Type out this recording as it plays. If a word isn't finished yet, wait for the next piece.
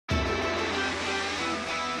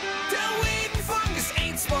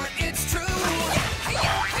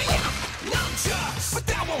but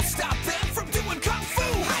that won't stop them from doing kung fu.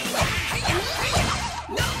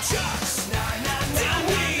 Nunchucks,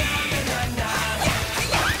 nunchucks,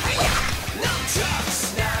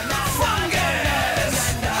 fungus.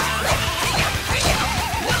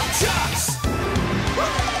 Nunchucks.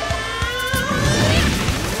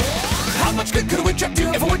 How much good could a woodchuck do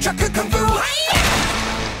if a woodchuck could kung fu?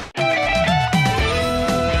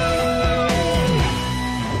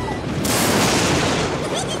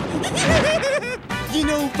 You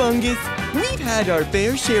know, Fungus, we've had our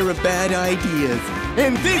fair share of bad ideas,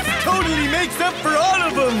 and this totally makes up for all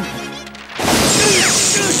of them!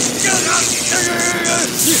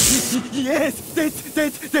 Yes,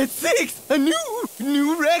 that's 6! A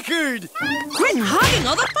new record! Quit hogging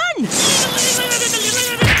all the fun!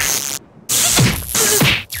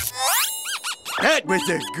 That was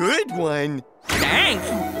a good one! Thanks!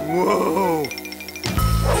 Whoa!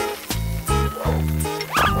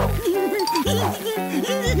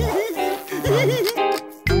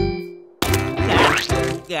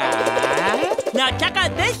 Now check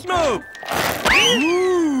out this move!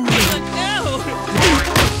 Ooh.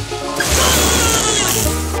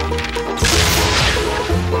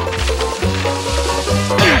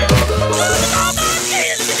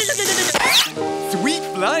 Sweet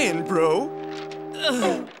flying, bro!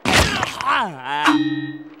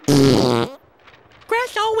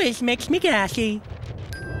 Grass always makes me gassy.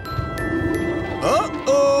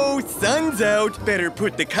 Uh-oh! Sun's out! Better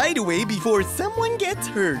put the kite away before someone gets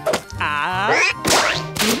hurt.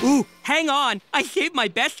 Ooh, hang on. I saved my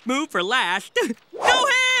best move for last. No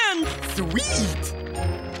hands! Sweet!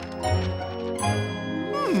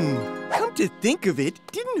 Come to think of it,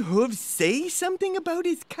 didn't Hooves say something about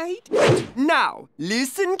his kite? Now,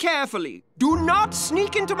 listen carefully. Do not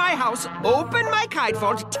sneak into my house, open my kite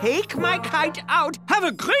vault, take my kite out, have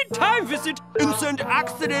a great time with it, and then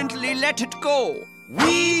accidentally let it go.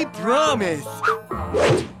 We promise!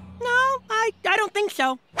 No, I don't think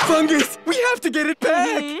so. Fungus, we have to get it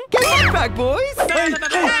back! Get it back, boys! But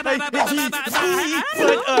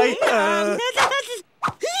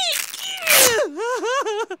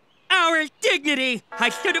Our dignity! I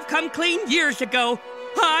should have come clean years ago.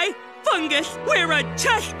 I, Fungus, wear a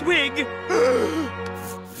chest wig.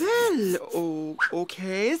 Well,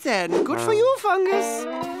 okay then. Good for you, Fungus.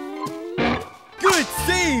 Good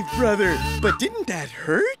save, brother! But didn't that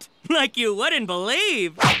hurt? Like you wouldn't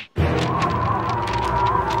believe.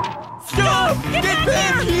 Stop! Get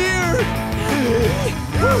back here!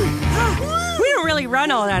 We don't really run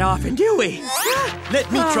all that often, do we? Let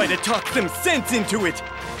me try to talk some sense into it.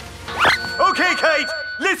 Okay, Kite,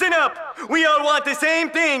 listen up. We all want the same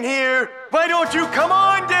thing here. Why don't you come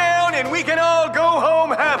on down and we can all go home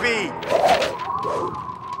happy?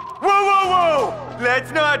 Whoa, whoa, whoa!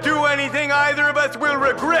 Let's not do anything either of us will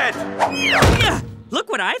regret. Look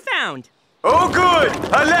what I found. Oh, good!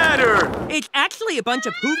 A ladder! It's actually a bunch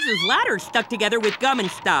of Hooves' ladders stuck together with gum and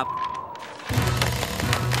stuff.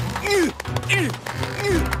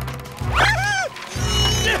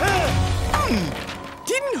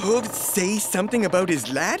 Didn't Hooves say something about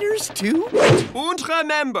his ladders, too? And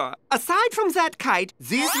remember, aside from that kite,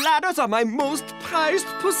 these ladders are my most prized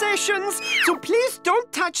possessions. So please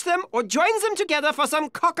don't touch them or join them together for some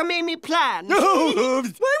cockamamie plan. Oh,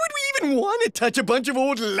 Hooves, why would we even want to touch a bunch of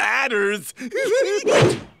old ladders?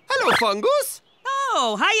 Hello, Fungus.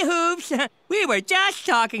 Oh, hiya, Hooves. We were just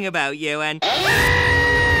talking about you and...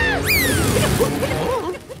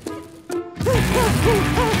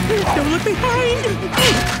 Don't look behind!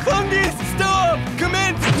 Fungus, stop!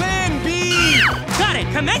 Commence Plan B! Got it!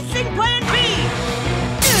 Commencing Plan B!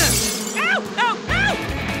 Ow! Ow! Ow!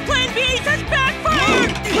 Plan B has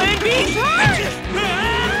backfired! Plan B's hurt!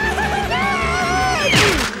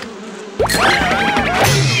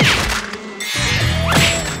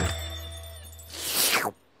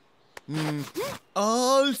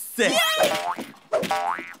 All set.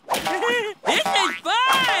 This is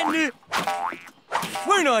fun!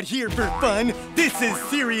 We're not here for fun. This is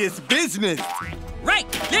serious business.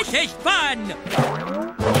 Right, this is fun!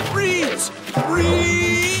 Reach!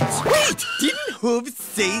 Reach! Wait! Didn't Hooves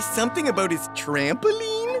say something about his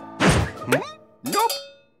trampoline? Nope.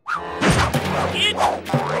 It's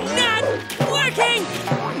not working!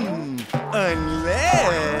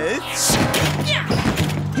 Unless...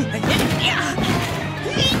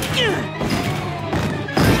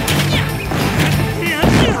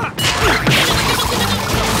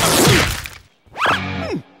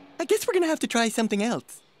 I guess we're gonna have to try something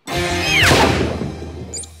else.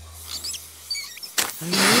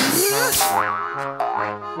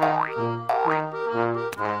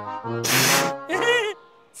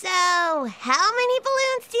 So, how many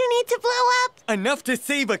balloons do you need to blow up? enough to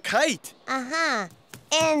save a kite. Uh-huh.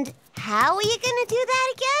 And how are you gonna do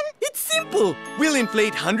that again? It's simple. We'll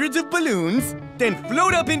inflate hundreds of balloons, then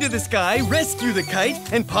float up into the sky, rescue the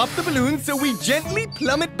kite, and pop the balloons so we gently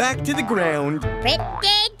plummet back to the ground. Pretty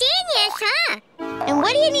genius, huh? And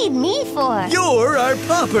what do you need me for? You're our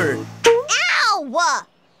popper. Ow!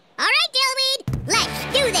 All right, Dillweed, let's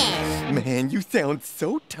do this. Man, you sound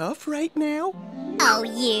so tough right now. Oh,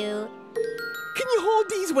 you. Can you hold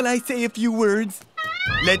these while I say a few words?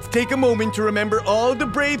 Let's take a moment to remember all the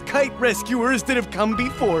brave kite rescuers that have come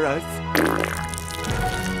before us.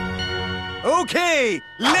 Okay,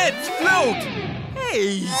 let's float!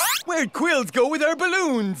 Hey, where'd Quills go with our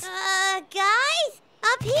balloons? Guys,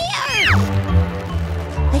 up here!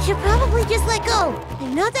 I should probably just let go.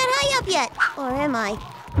 I'm not that high up yet. Or am I?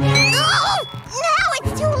 Oh! Now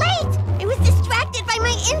it's too late! I was distracted by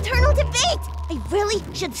my internal debate. I really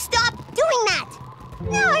should stop doing that.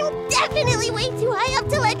 Now I'm definitely way too high up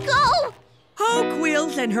to let go. Oh,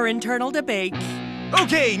 Quills and her internal debates.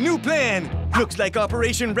 Okay, new plan. Looks like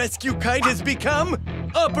Operation Rescue Kite has become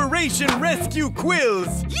Operation Rescue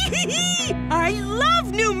Quills. I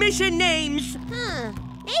love new mission names.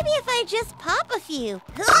 Maybe if I just pop a few.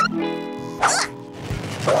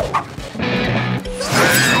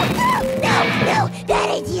 No, bad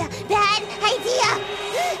idea.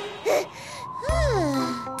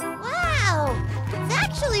 Wow, it's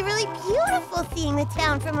actually really beautiful seeing the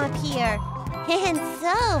town from up here. And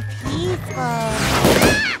so peaceful.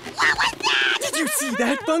 What was that? Did you see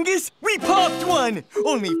that, Fungus? We popped one!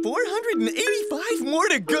 Only 485 more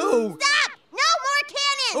to go! Stop! No more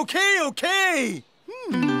cannons! Okay.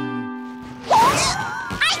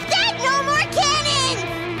 I said no more cannons!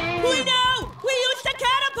 We know! We used the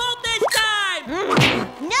catapult this time!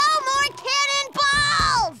 No more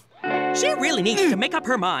cannonballs! She really needs to make up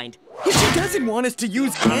her mind. If she doesn't want us to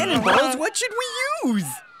use cannonballs, what should we use?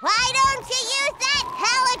 Why don't you use that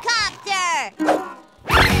helicopter?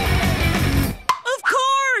 Of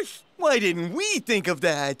course! Why didn't we think of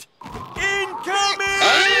that? Incoming!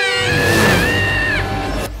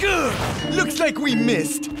 Ugh, looks like we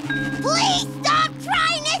missed. Please stop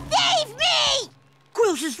trying to save me!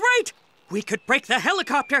 Quills is right. We could break the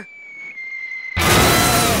helicopter.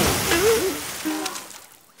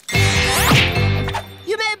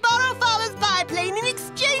 You may borrow Father's biplane in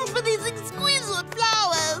exchange for these exquisite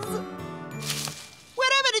flowers.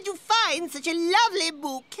 Wherever did you find such a lovely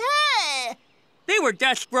bouquet? They were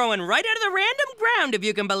dust growing right out of the random ground, if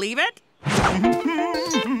you can believe it.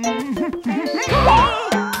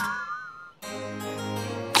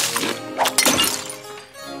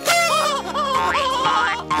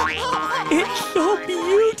 It's so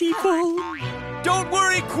beautiful. Don't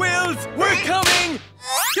worry, Quills, we're coming!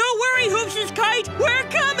 Don't worry, Hoofs' kite, we're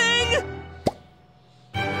coming!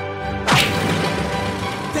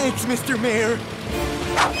 Thanks, Mr. Mayor.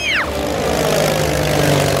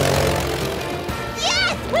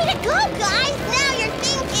 Yes! Way to go, guys! Now you're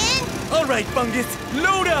thinking! All right, Fungus,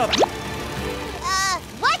 load up!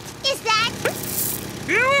 What is that?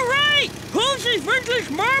 You were right! Hoofs' vintage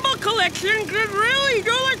marble collection could really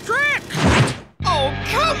do the trick! Oh,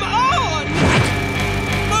 come on!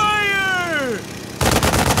 Fire!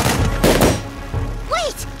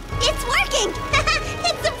 Wait! It's working!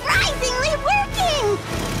 It's surprisingly working!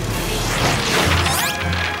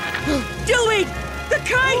 Dillweed! The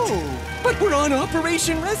kite! Oh, but we're on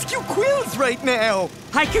Operation Rescue Quills right now!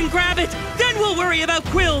 I can grab it, then we'll worry about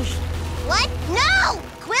Quills! What? No!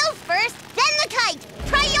 Quills first, then the kite!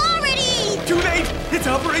 Priority! Too late! It's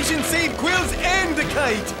Operation Save Quills and the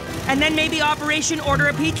kite! And then maybe Operation Order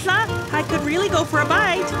a Pizza? I could really go for a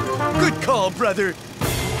bite. Good call, brother.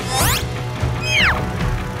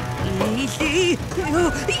 Easy.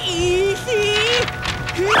 Easy.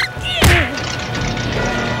 Look out!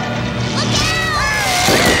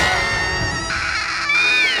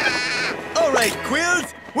 All right,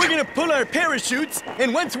 Quills, we're gonna pull our parachutes,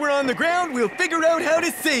 and once we're on the ground, we'll figure out how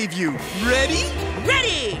to save you. Ready?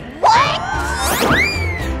 Ready! What?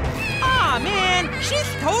 Aw, man, she's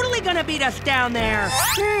totally gonna beat us down there.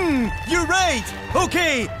 You're right.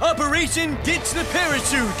 Okay, Operation Ditch the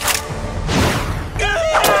Parachute. The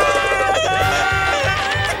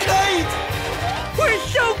kite! We're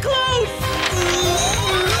so close!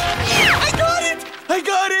 I got it! I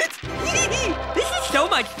got it! This is so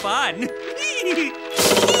much fun.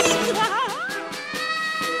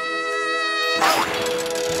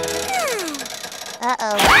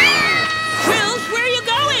 Uh-oh. Quills, where are you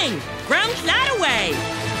going? Ground's that away.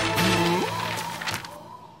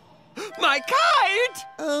 My kite!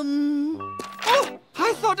 Oh,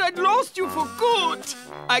 I thought thought I'd lost you for good.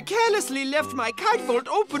 I carelessly left my kite vault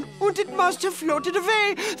open and it must have floated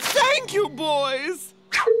away. Thank you, boys.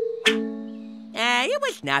 It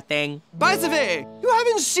was nothing. By the way, you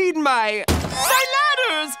haven't seen my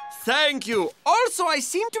ladders. Thank you. Also, I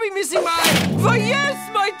seem to be missing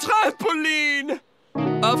my trampoline.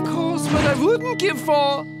 Of course, what I wouldn't give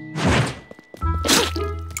for.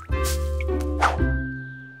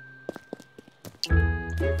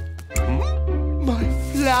 My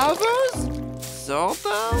flowers? Sort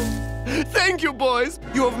of? Thank you, boys.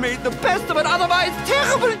 You have made the best of an otherwise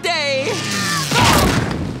terrible day.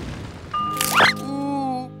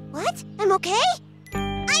 What? I'm okay?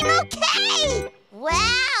 I'm okay! Wow,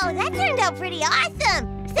 that turned out pretty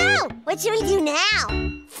awesome. So, what should we do now?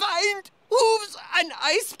 Find Hooves an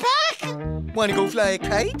ice pack? Wanna go fly a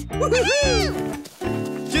kite?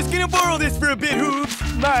 Woohoo! Just gonna borrow this for a bit, Hooves.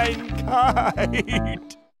 Mein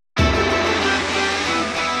Kite.